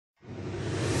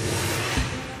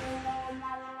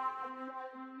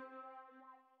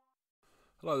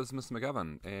Hello, this is Mr.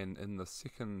 McGovern, and in the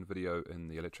second video in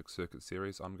the electric circuit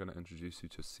series, I'm going to introduce you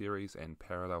to series and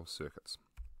parallel circuits.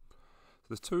 So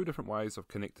there's two different ways of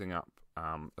connecting up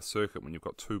a circuit when you've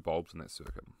got two bulbs in that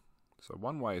circuit. So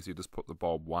one way is you just put the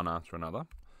bulb one after another,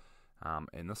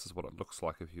 and this is what it looks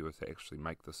like if you were to actually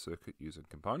make the circuit using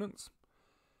components.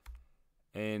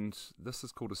 And this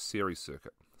is called a series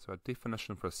circuit. So a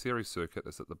definition for a series circuit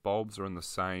is that the bulbs are in the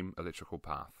same electrical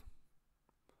path.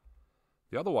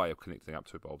 The other way of connecting up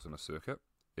two bulbs in a circuit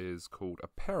is called a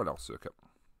parallel circuit.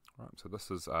 Right, so this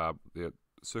is the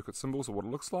circuit symbols of what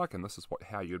it looks like, and this is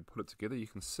how you'd put it together. You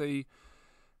can see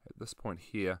at this point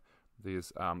here,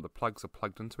 there's the plugs are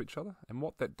plugged into each other, and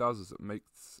what that does is it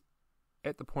makes,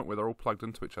 at the point where they're all plugged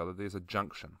into each other, there's a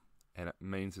junction, and it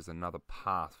means there's another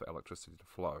path for electricity to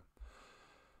flow.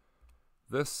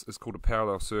 This is called a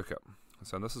parallel circuit.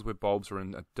 So this is where bulbs are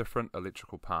in a different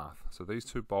electrical path. So these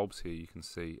two bulbs here, you can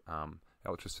see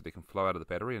electricity can flow out of the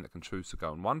battery, and it can choose to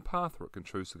go in one path or it can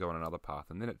choose to go in another path,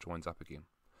 and then it joins up again.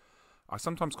 I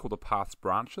sometimes call the paths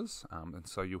branches, and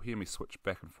so you'll hear me switch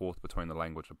back and forth between the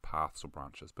language of paths or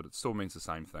branches, but it still means the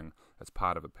same thing. It's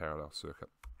part of a parallel circuit.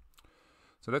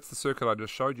 So that's the circuit I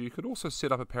just showed you. You could also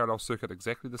set up a parallel circuit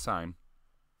exactly the same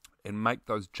and make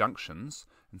those junctions,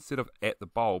 instead of at the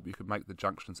bulb, you could make the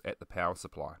junctions at the power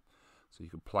supply. So you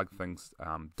can plug things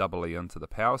doubly into the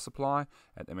power supply,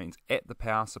 and that means at the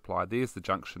power supply, there's the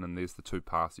junction and there's the two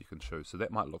paths you can choose. So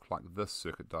that might look like this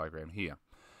circuit diagram here,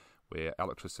 where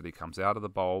electricity comes out of the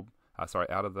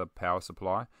out of the power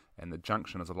supply, and the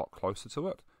junction is a lot closer to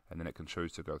it, and then it can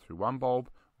choose to go through one bulb,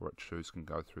 or it can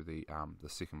go through the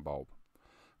second bulb.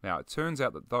 Now it turns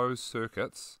out that those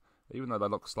circuits, even though they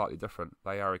look slightly different,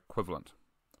 they are equivalent.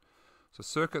 So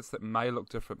circuits that may look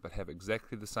different but have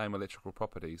exactly the same electrical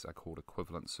properties are called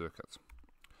equivalent circuits.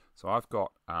 So I've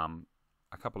got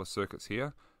a couple of circuits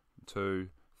here, 2,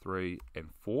 3, and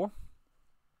 4.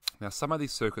 Now some of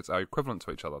these circuits are equivalent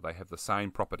to each other. They have the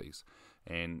same properties,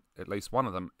 and at least one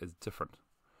of them is different.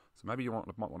 So maybe you might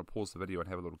want to pause the video and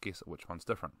have a little guess at which one's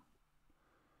different.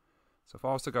 So if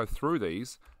I was to go through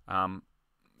these,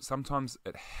 sometimes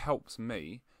it helps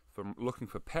me from looking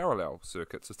for parallel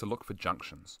circuits is to look for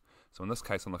junctions. So in this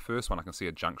case, on the first one, I can see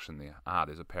a junction there.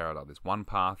 There's a parallel. There's one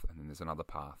path, and then there's another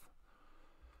path.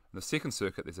 In the second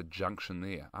circuit, there's a junction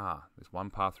there. There's one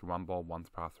path through one bulb, one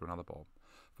path through another bulb.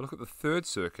 If I look at the third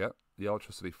circuit, the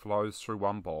electricity flows through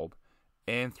one bulb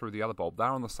and through the other bulb. They're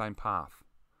on the same path.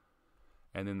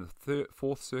 And then the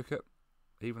fourth circuit,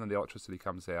 even though the electricity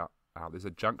comes out, there's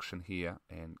a junction here,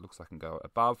 and it looks like it can go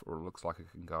above, or it looks like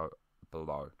it can go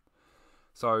below.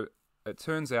 So it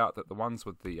turns out that the ones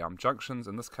with the junctions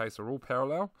in this case are all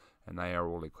parallel, and they are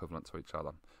all equivalent to each other.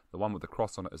 The one with the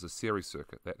cross on it is a series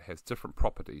circuit that has different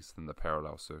properties than the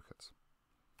parallel circuits.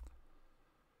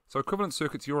 So equivalent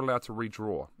circuits you're allowed to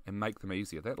redraw and make them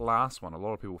easier. That last one a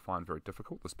lot of people find very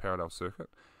difficult, this parallel circuit.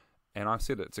 And I've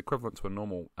said it's equivalent to a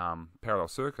normal parallel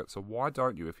circuit, so why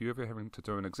don't you, if you're ever having to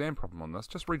do an exam problem on this,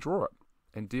 just redraw it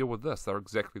and deal with this. They're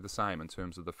exactly the same in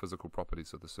terms of the physical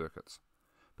properties of the circuits.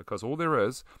 Because all there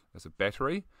is a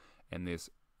battery, and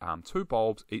there's two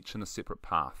bulbs, each in a separate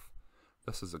path.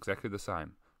 This is exactly the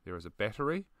same. There is a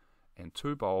battery and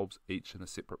two bulbs, each in a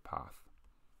separate path.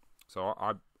 So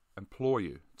I implore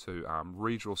you to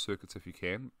redraw circuits if you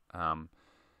can, and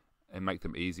make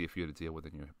them easier for you to deal with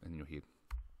in your head.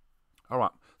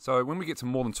 Alright, so when we get to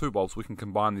more than two bulbs, we can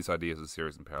combine these ideas as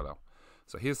series and parallel.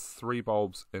 So here's three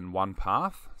bulbs in one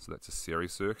path, so that's a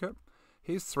series circuit.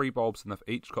 Here's three bulbs, and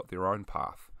they've each got their own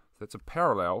path. So that's a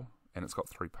parallel, and it's got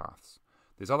three paths.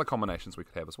 There's other combinations we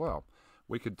could have as well.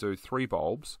 We could do three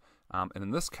bulbs, and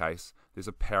in this case, there's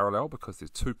a parallel because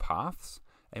there's two paths,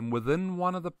 and within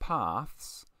one of the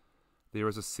paths, there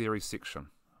is a series section.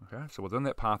 Okay, so within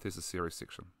that path, there's a series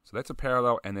section. So that's a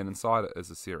parallel, and then inside it is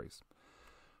a series.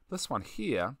 This one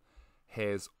here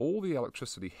has all the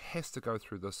electricity has to go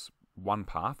through this one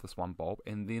path, this one bulb,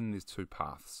 and then there's two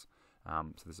paths.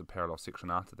 So there's a parallel section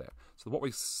after that. So what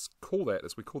we call that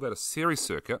is a series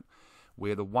circuit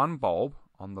where the one bulb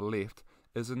on the left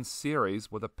is in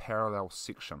series with a parallel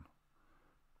section.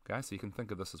 Okay, so you can think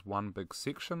of this as one big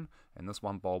section, and this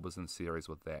one bulb is in series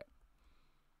with that.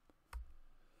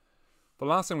 The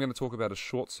last thing I'm going to talk about is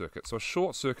short circuit. So a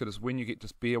short circuit is when you get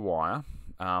just bare wire,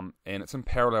 and it's in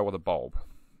parallel with a bulb.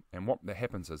 And what that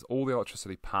happens is all the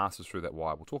electricity passes through that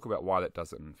wire. We'll talk about why that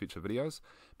does it in future videos,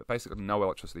 but basically no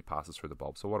electricity passes through the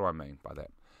bulb. So what do I mean by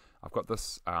that? I've got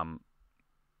this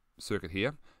circuit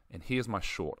here, and here's my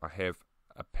short. I have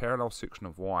a parallel section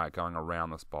of wire going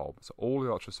around this bulb. So all the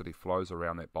electricity flows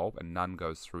around that bulb, and none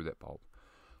goes through that bulb.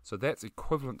 So that's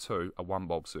equivalent to a one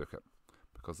bulb circuit,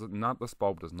 because this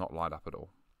bulb does not light up at all.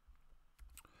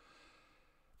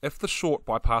 If the short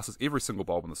bypasses every single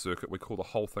bulb in the circuit, we call the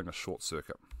whole thing a short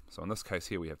circuit. So in this case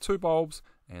here we have two bulbs,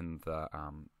 and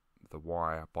the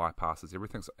wire bypasses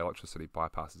everything, so electricity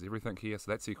bypasses everything here,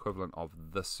 so that's the equivalent of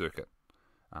this circuit,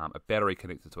 a battery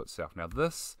connected to itself. Now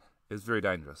this is very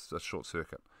dangerous, a short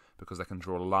circuit, because they can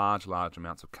draw large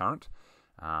amounts of current,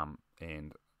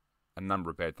 and a number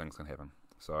of bad things can happen.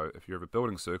 So if you're ever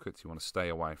building circuits, you want to stay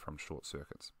away from short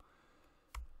circuits.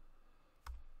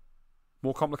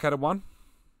 More complicated one.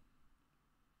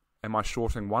 Am I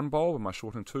shorting one bulb, am I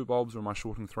shorting two bulbs, or am I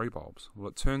shorting three bulbs? Well,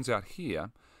 it turns out here,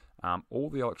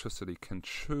 all the electricity can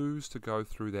choose to go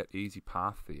through that easy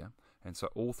path there, and so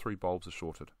all three bulbs are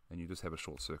shorted, and you just have a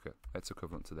short circuit. That's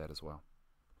equivalent to that as well.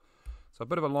 So a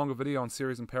bit of a longer video on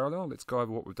series and parallel. Let's go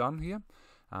over what we've done here.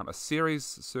 A series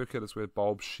circuit is where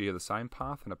bulbs share the same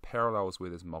path, and a parallel is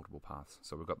where there's multiple paths.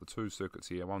 So we've got the two circuits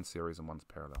here, one's series and one's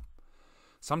parallel.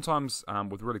 Sometimes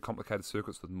with really complicated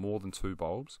circuits with more than two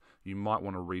bulbs, you might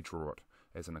want to redraw it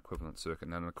as an equivalent circuit.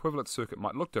 Now an equivalent circuit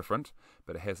might look different,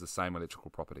 but it has the same electrical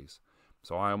properties.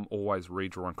 So I am always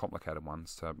redrawing complicated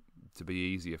ones to be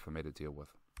easier for me to deal with.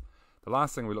 The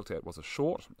last thing we looked at was a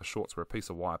short. A short's where a piece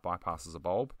of wire bypasses a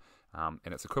bulb, and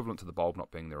it's equivalent to the bulb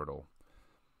not being there at all.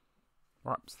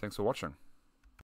 Alright, so thanks for watching.